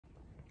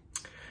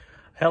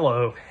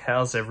Hello,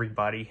 how's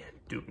everybody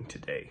doing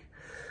today?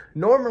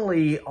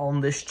 Normally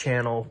on this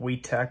channel, we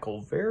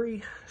tackle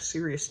very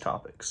serious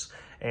topics,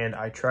 and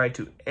I try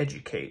to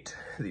educate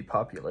the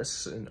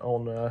populace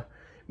on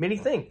many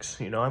things.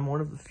 You know, I'm one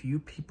of the few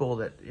people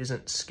that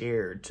isn't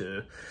scared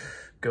to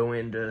go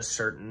into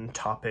certain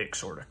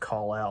topics or to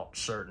call out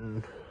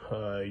certain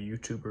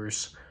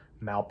YouTubers'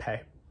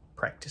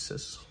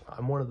 malpractices.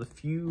 I'm one of the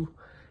few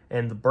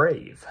and the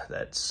brave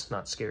that's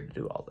not scared to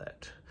do all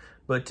that.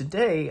 But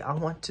today, I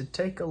want to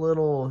take a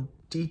little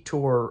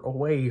detour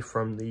away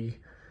from the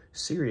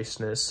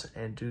seriousness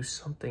and do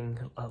something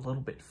a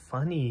little bit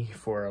funny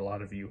for a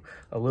lot of you.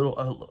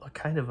 A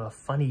kind of a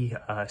funny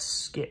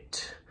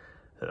skit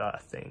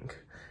thing.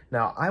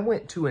 Now, I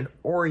went to an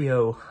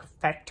Oreo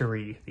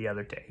factory the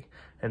other day,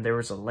 and there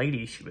was a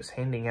lady, she was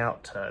handing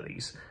out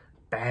these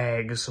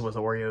bags with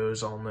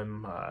Oreos on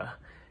them,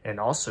 and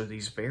also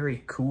these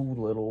very cool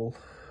little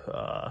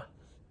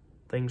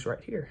things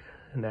right here.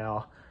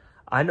 Now,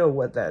 I know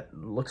what that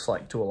looks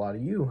like to a lot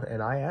of you,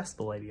 and I asked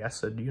the lady, I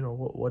said, you know,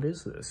 what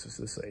is this? Is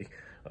this a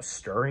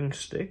stirring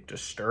stick to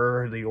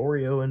stir the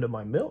Oreo into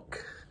my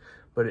milk?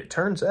 But it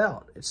turns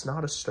out it's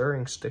not a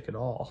stirring stick at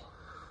all.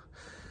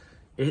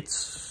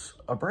 It's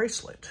a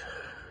bracelet.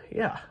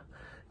 Yeah.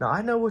 Now,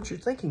 I know what you're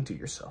thinking to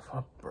yourself.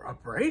 A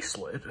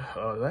bracelet?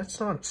 That's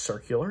not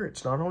circular.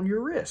 It's not on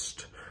your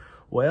wrist.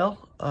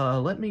 Well,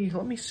 let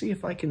me see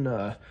if I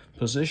can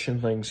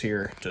position things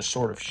here to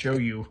sort of show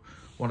you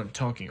what I'm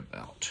talking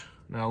about.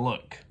 Now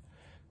look,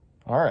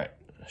 all right,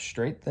 a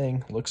straight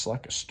thing looks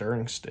like a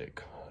stirring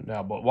stick.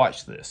 Now, but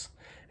watch this.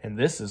 And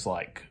this is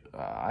like,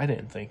 I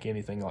didn't think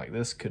anything like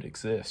this could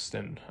exist,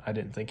 and I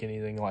didn't think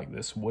anything like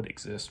this would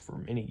exist for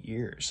many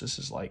years. This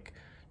is like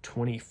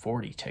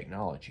 2040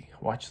 technology.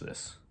 Watch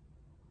this.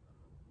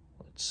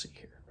 Let's see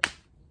here.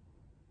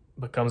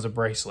 Becomes a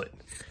bracelet.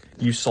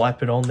 You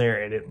slap it on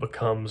there and it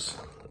becomes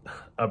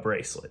a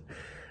bracelet.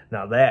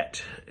 Now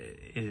that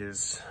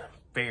is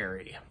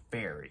very,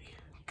 very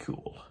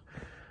cool.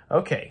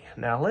 Okay,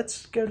 now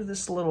let's go to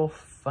this little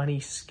funny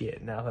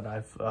skit now that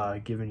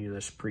I've given you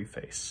this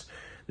preface.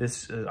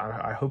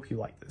 I hope you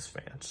like this,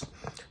 fans.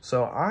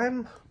 So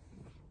I'm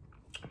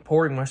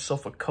pouring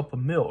myself a cup of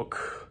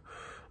milk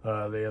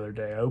the other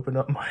day. I open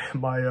up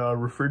my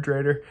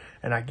refrigerator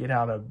and I get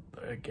out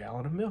a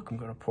gallon of milk. I'm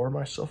going to pour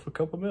myself a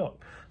cup of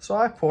milk. So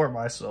I pour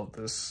myself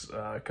this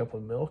cup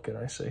of milk and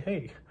I say,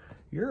 hey,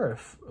 you're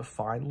a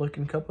fine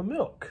looking cup of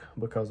milk,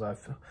 because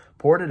I've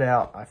poured it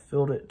out. I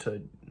filled it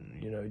to,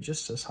 you know,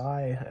 just as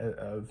high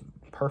of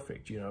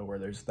perfect, you know, where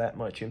there's that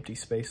much empty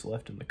space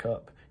left in the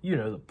cup. You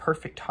know, the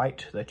perfect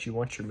height that you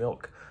want your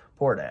milk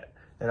poured at.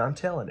 And I'm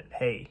telling it,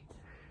 hey,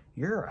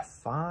 you're a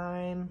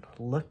fine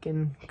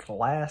looking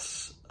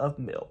glass of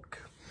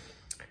milk.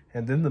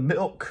 And then the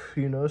milk,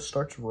 you know,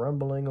 starts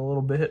rumbling a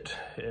little bit.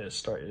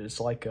 It's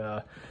like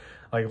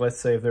let's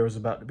say if there was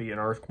about to be an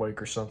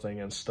earthquake or something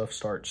and stuff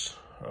starts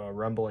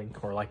rumbling,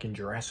 or like in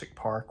Jurassic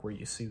Park where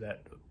you see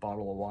that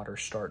bottle of water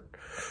start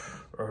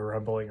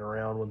rumbling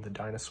around when the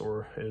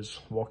dinosaur is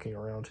walking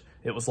around.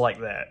 It was like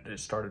that. It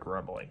started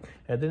rumbling.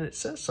 And then it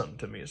says something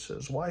to me. It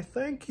says, why,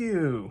 thank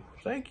you.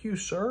 Thank you,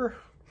 sir.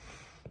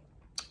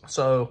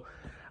 So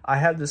I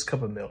have this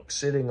cup of milk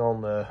sitting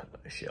on the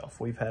shelf.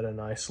 We've had a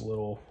nice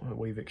little,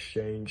 we've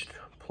exchanged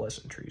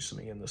pleasantries,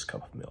 me and this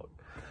cup of milk.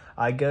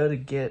 I go to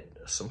get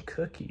some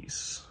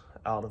cookies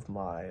out of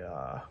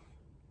my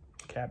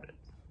cabinet.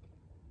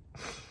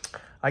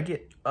 I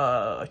get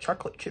a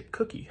chocolate chip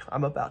cookie.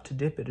 I'm about to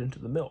dip it into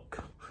the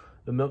milk.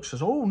 The milk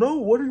says, oh no,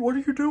 what are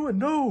you doing?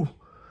 No.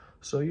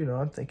 So, you know,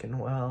 I'm thinking,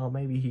 well,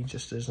 maybe he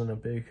just isn't a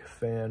big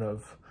fan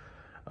of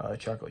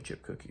chocolate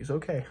chip cookies.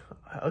 Okay,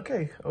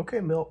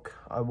 milk.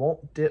 I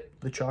won't dip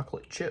the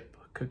chocolate chip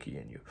cookie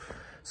in you.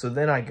 So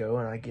then I go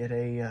and I get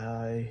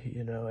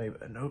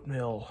an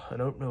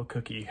oatmeal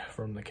cookie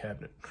from the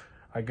cabinet.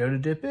 I go to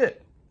dip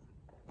it.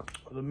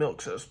 The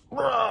milk says,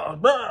 "Bah,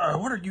 bah,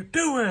 what are you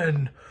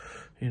doing?"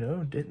 You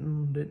know,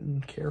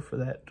 didn't care for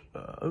that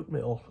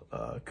oatmeal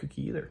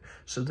cookie either.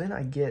 So then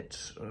I get,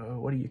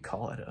 what do you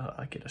call it?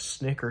 I get a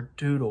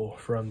snickerdoodle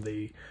from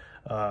the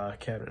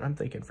cabinet. I'm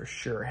thinking for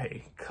sure,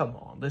 hey, come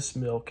on, this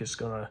milk is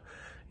gonna,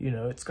 you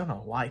know, it's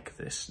gonna like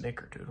this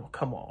snickerdoodle.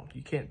 Come on,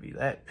 you can't be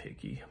that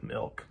picky,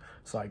 milk.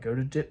 So I go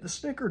to dip the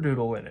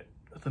snickerdoodle in it.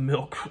 The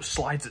milk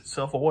slides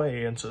itself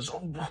away and says,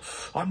 oh,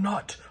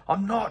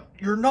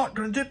 you're not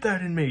gonna dip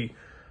that in me.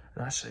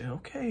 And I say,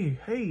 okay,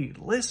 hey,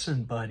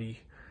 listen,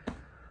 buddy.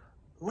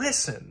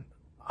 Listen,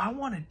 I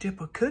want to dip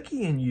a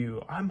cookie in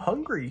you. I'm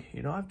hungry.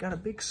 You know, I've got a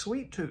big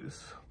sweet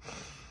tooth.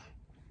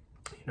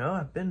 You know,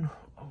 I've been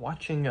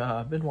watching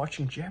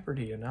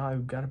Jeopardy, and now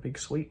I've got a big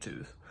sweet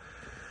tooth.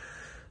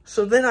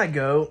 So then I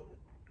go,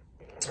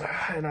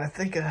 and I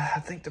think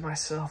to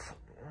myself,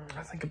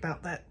 I think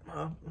about that,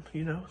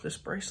 you know, this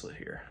bracelet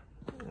here.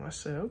 And I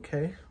say,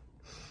 okay,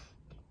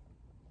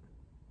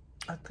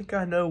 I think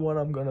I know what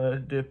I'm gonna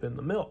dip in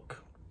the milk.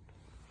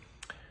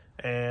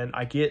 And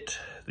I get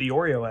the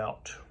Oreo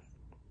out.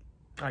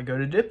 I go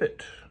to dip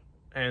it,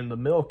 and the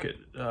milk,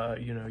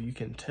 you know, you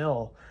can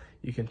tell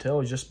You can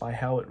tell just by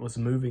how it was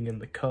moving in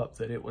the cup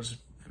that it was,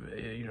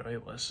 you know,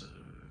 it was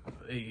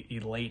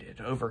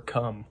elated,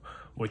 overcome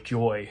with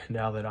joy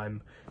now that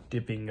I'm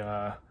dipping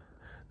the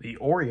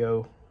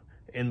Oreo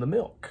in the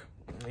milk.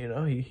 You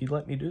know, he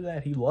let me do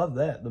that. He loved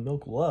that. The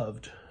milk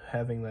loved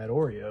having that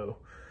Oreo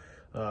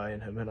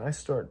in him. And I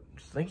start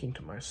thinking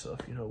to myself,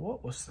 you know,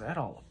 what was that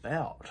all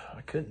about?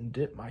 I couldn't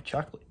dip my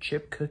chocolate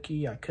chip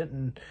cookie. I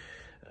couldn't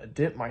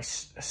dip my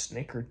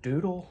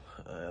snickerdoodle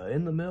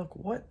in the milk.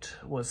 What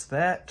was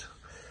that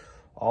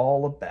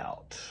all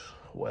about?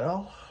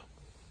 Well,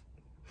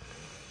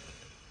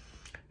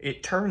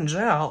 it turns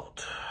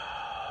out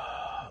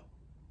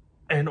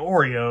an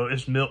Oreo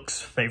is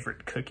Milk's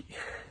favorite cookie.